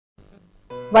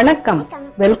வணக்கம்.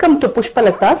 Welcome to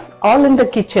புஷ்பலதாஸ் all in the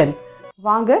kitchen.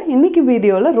 வாங்க இன்னைக்கு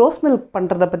வீடியோவில் ரோஸ் மில்க்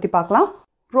பண்ணுறதை பற்றி பார்க்கலாம்.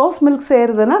 ரோஸ் மில்க்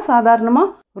செய்கிறதுனா சாதாரணமாக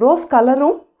ரோஸ்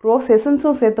கலரும் ரோஸ்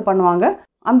எசன்ஸும் சேர்த்து பண்ணுவாங்க.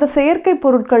 அந்த செயற்கை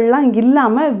பொருட்கள்லாம்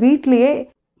இல்லாமல்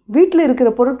வீட்டில்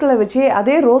இருக்கிற பொருட்களை வச்சு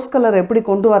அதே ரோஸ் கலர் எப்படி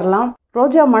கொண்டு வரலாம்,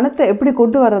 ரோஜா மணத்தை எப்படி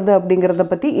கொண்டு வர்றது அப்படிங்கிறத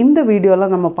பற்றி இந்த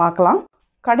வீடியோவில் நம்ம பார்க்கலாம்.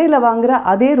 கடையில் வாங்குகிற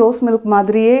அதே ரோஸ் மில்க்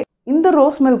மாதிரியே இந்த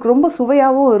ரோஸ் மில்க் ரொம்ப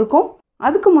சுவையாகவும் இருக்கும்.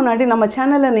 அதுக்கு முன்னாடி நம்ம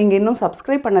சேனலை நீங்கள் இன்னும்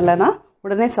சப்ஸ்கிரைப் பண்ணலைன்னா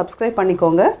உடனே சப்ஸ்கிரைப்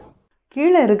பண்ணிக்கோங்க.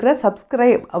 கீழே இருக்கிற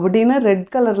சப்ஸ்கிரைப் அப்படின்னு ரெட்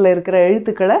கலரில் இருக்கிற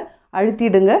எழுத்துக்களை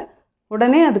அழுத்திடுங்க.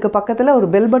 உடனே அதுக்கு பக்கத்தில் ஒரு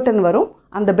பெல் பட்டன் வரும்.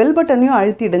 அந்த பெல் பட்டனையும்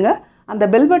அழுத்திடுங்க. அந்த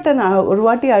பெல் பட்டன் ஒரு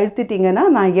வாட்டி அழுத்திட்டிங்கன்னா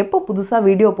நான் எப்போ புதுசாக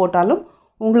வீடியோ போட்டாலும்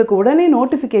உங்களுக்கு உடனே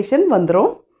நோட்டிஃபிகேஷன்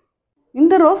வந்துடும்.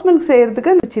 இந்த ரோஸ் மில்க்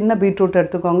செய்கிறதுக்கு சின்ன பீட்ரூட்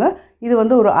எடுத்துக்கோங்க. இது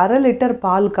ஒரு 1/2 லிட்டர்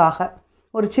பாலுக்காக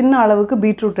ஒரு சின்ன அளவுக்கு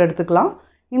பீட்ரூட் எடுத்துக்கலாம்.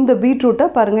 இந்த பீட்ரூட்டை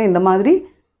பாருங்கள், இந்த மாதிரி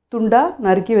துண்டாக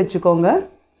நறுக்கி வச்சுக்கோங்க.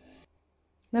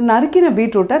 இந்த நறுக்கின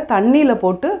பீட்ரூட்டை தண்ணியில்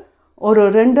போட்டு ஒரு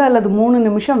 2 அல்லது 3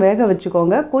 நிமிஷம் வேக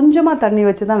வச்சுக்கோங்க. கொஞ்சமாக தண்ணி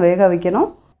வச்சு தான் வேக வைக்கணும்.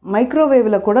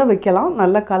 மைக்ரோவேவில் கூட வைக்கலாம்,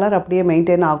 நல்ல கலர் அப்படியே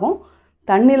மெயின்டைன் ஆகும்.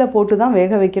 தண்ணியில் போட்டு தான்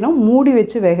வேக வைக்கணும், மூடி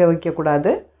வச்சு வேக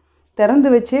வைக்கக்கூடாது. திறந்து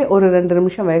வச்சு ஒரு 2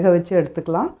 நிமிஷம் வேக வச்சு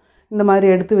எடுத்துக்கலாம். இந்த மாதிரி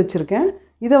எடுத்து வச்சுருக்கேன்.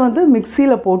 இதை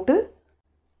மிக்சியில் போட்டு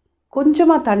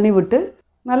கொஞ்சமாக தண்ணி விட்டு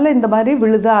நல்லா இந்த மாதிரி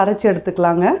விழுதாக அரைச்சி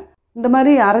எடுத்துக்கலாங்க. இந்த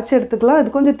மாதிரி அரைச்சி எடுத்துக்கலாம். இது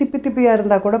கொஞ்சம் திப்பி திப்பியாக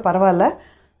இருந்தால் கூட பரவாயில்ல,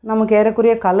 நமக்கு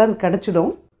ஏறக்குறைய கலர்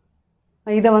கிடச்சிடும்.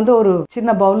 இதை ஒரு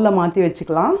சின்ன பவுலில் மாற்றி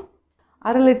வச்சுக்கலாம்.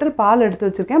 1/2 லிட்டர் பால் எடுத்து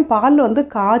வச்சுருக்கேன். பால்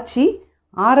காய்ச்சி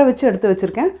ஆற வச்சு எடுத்து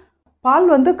வச்சுருக்கேன். பால்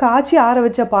காய்ச்சி ஆற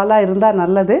வச்ச பாலாக இருந்தால்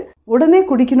நல்லது. உடனே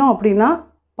குடிக்கணும் அப்படின்னா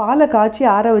பாலை காய்ச்சி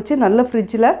ஆற வச்சு நல்ல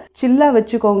ஃப்ரிட்ஜில் சில்லாக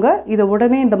வச்சுக்கோங்க. இதை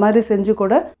உடனே இந்த மாதிரி செஞ்சு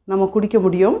கூட நம்ம குடிக்க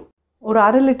முடியும். ஒரு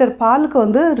 1/2 லிட்டர் பாலுக்கு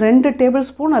 2 டேபிள்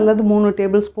ஸ்பூன் அல்லது 3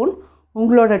 டேபிள் ஸ்பூன்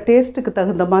உங்களோட டேஸ்ட்டுக்கு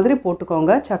தகுந்த மாதிரி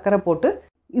போட்டுக்கோங்க சர்க்கரை போட்டு.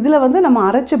 இதில் நம்ம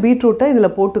அரைச்ச பீட்ரூட்டை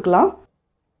இதில் போட்டுக்கலாம்.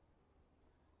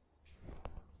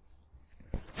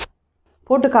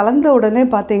 போட்டு கலந்த உடனே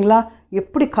பார்த்தீங்களா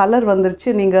எப்படி கலர் வந்துருச்சு.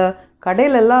 நீங்கள்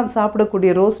கடையிலெல்லாம்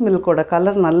சாப்பிடக்கூடிய ரோஸ் மில்கோட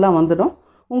கலர் நல்லா வந்துடும்.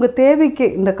 உங்கள் தேவைக்கு,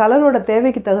 இந்த கலரோட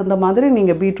தேவைக்கு தகுந்த மாதிரி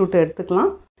நீங்கள் பீட்ரூட்டை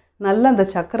எடுத்துக்கலாம். நல்லா அந்த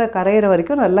சர்க்கரை கரையிற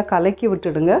வரைக்கும் நல்லா கலக்கி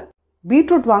விட்டுடுங்க.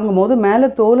 பீட்ரூட் வாங்கும் போது மேலே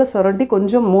தோலை சுரண்டி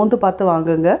கொஞ்சம் மோந்து பார்த்து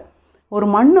வாங்குங்க. ஒரு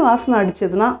மண் வாசனை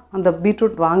அடிச்சதுன்னா அந்த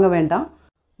பீட்ரூட் வாங்க வேண்டாம்.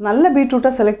 நல்ல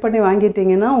பீட்ரூட்டாக செலக்ட் பண்ணி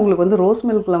வாங்கிட்டிங்கன்னா உங்களுக்கு ரோஸ்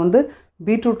மில்கில்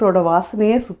பீட்ரூட்டோட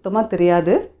வாசனையே சுத்தமாக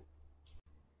தெரியாது.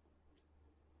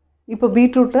 இப்போ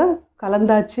பீட்ரூட்டை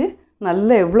கலந்தாச்சு.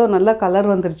 எவ்வளோ நல்லா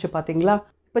கலர் வந்துருச்சு பார்த்தீங்களா.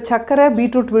 இப்போ சர்க்கரை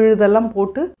பீட்ரூட் விழுதெல்லாம்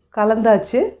போட்டு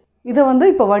கலந்தாச்சு. இதை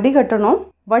இப்போ வடிகட்டணும்.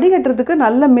 வடிகட்டுறதுக்கு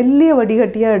நல்ல மெல்லிய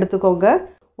வடிகட்டியாக எடுத்துக்கோங்க.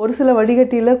 ஒரு சில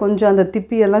வடிகட்டியில் கொஞ்சம் அந்த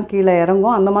திப்பியெல்லாம் கீழே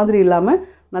இறங்கும். அந்த மாதிரி இல்லாமல்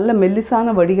நல்ல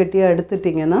மெல்லிசான வடிகட்டியாக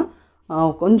எடுத்துட்டிங்கன்னா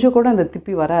கொஞ்சம் கூட அந்த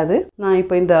திப்பி வராது. நான்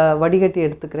இப்போ இந்த வடிகட்டி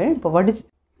எடுத்துக்கிறேன்.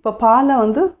 இப்போ பாலை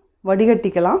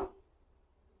வடிகட்டிக்கலாம்.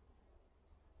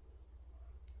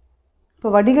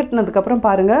 இப்போ வடிகட்டினதுக்கப்புறம்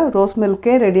பாருங்கள், ரோஸ்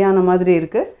மில்கே ரெடியான மாதிரி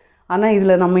இருக்குது. ஆனால்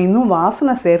இதில் நம்ம இன்னும்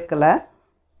வாசனை சேர்க்கலை.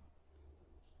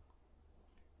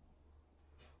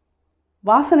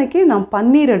 வாசனைக்கு நான்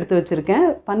பன்னீர் எடுத்து வச்சுருக்கேன்.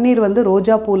 பன்னீர்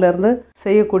ரோஜா பூலேருந்து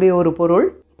செய்யக்கூடிய ஒரு பொருள்.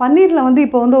 பன்னீரில்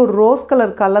இப்போ ஒரு ரோஸ்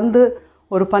கலர் கலந்து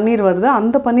ஒரு பன்னீர் வருது.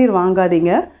 அந்த பன்னீர்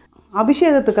வாங்காதீங்க.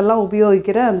 அபிஷேகத்துக்கெல்லாம்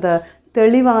உபயோகிக்கிற அந்த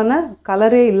தெளிவான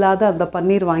கலரே இல்லாத அந்த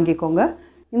பன்னீர் வாங்கிக்கோங்க.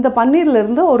 இந்த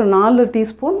பன்னீர்லேருந்து ஒரு 4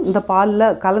 டீஸ்பூன் இந்த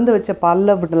பாலில் கலந்து வச்ச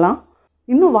பாலில் விடலாம்.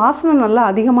 இன்னும் வாசனை நல்லா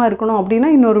அதிகமாக இருக்கணும்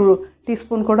அப்படின்னா இன்னொரு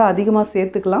டீஸ்பூன் கூட அதிகமாக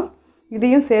சேர்த்துக்கலாம்.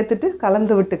 இதையும் சேர்த்துட்டு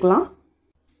கலந்து விட்டுக்கலாம்.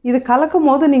 இது கலக்கும்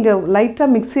போது நீங்கள்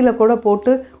லைட்டாக மிக்சியில் கூட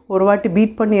போட்டு ஒரு வாட்டி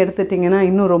பீட் பண்ணி எடுத்துட்டிங்கன்னா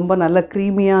இன்னும் ரொம்ப நல்ல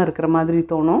க்ரீமியாக இருக்கிற மாதிரி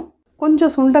தோணும்.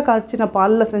 கொஞ்சம் சுண்டை காய்ச்சின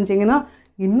பாலில் செஞ்சிங்கன்னா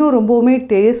இன்னும் ரொம்பவுமே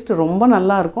டேஸ்ட் ரொம்ப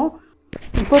நல்லாயிருக்கும்.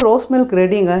 இப்போ ரோஸ் மில்க்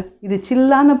ரெடிங்க. இது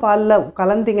சில்லான பாலில்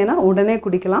கலந்திங்கன்னா உடனே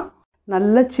குடிக்கலாம்.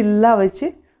 நல்லா சில்லாக வச்சு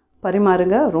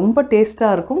பரிமாறுங்க. ரொம்ப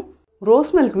டேஸ்ட்டாக இருக்கும்.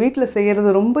 ரோஸ் மில்க் வீட்டில்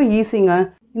செய்கிறது ரொம்ப ஈஸிங்க.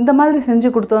 இந்த மாதிரி செஞ்சு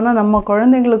கொடுத்தோன்னா நம்ம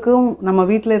குழந்தைங்களுக்கும் நம்ம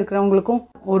வீட்டில் இருக்கிறவங்களுக்கும்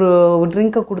ஒரு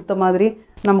ட்ரிங்கை கொடுத்த மாதிரி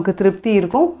நமக்கு திருப்தி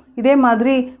இருக்கும். இதே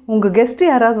மாதிரி உங்கள் கெஸ்ட்டு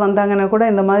யாராவது வந்தாங்கன்னா கூட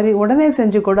இந்த மாதிரி உடனே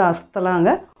செஞ்சு கூட அசத்தலாங்க.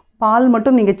 பால்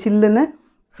மட்டும் நீங்கள் சில்லுன்னு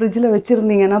ஃப்ரிட்ஜில்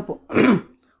வச்சுருந்தீங்கன்னா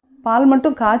பால்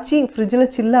மட்டும் காய்ச்சி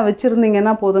ஃப்ரிட்ஜில் சில்லாக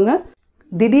வச்சுருந்தீங்கன்னா போதுங்க.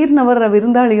 திடீர்னு வர்ற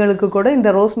விருந்தாளிகளுக்கு கூட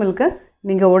இந்த ரோஸ் மில்கை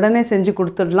நீங்கள் உடனே செஞ்சு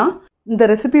கொடுத்துடலாம். இந்த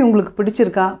ரெசிபி உங்களுக்கு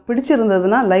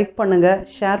பிடிச்சிருந்ததுன்னா லைக் பண்ணுங்கள்,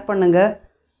 ஷேர் பண்ணுங்கள்,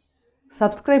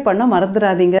 சப்ஸ்கிரைப் பண்ண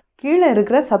மறந்துடாதீங்க. கீழே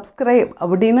இருக்கிற சப்ஸ்கிரைப்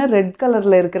அப்படின்னு ரெட்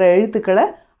கலரில் இருக்கிற எழுத்துக்களை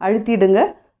அழுத்திடுங்க.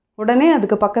 உடனே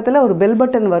அதுக்கு பக்கத்தில் ஒரு பெல்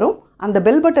பட்டன் வரும். அந்த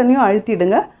பெல் பட்டனையும்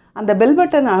அழுத்திடுங்க. அந்த பெல்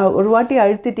பட்டன் ஒரு வாட்டி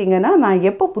அழுத்திட்டிங்கன்னா நான்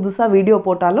எப்போ புதுசாக வீடியோ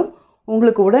போட்டாலும்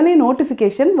உங்களுக்கு உடனே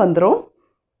நோட்டிஃபிகேஷன் வந்துடும்.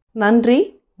 நன்றி,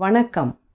 வணக்கம்.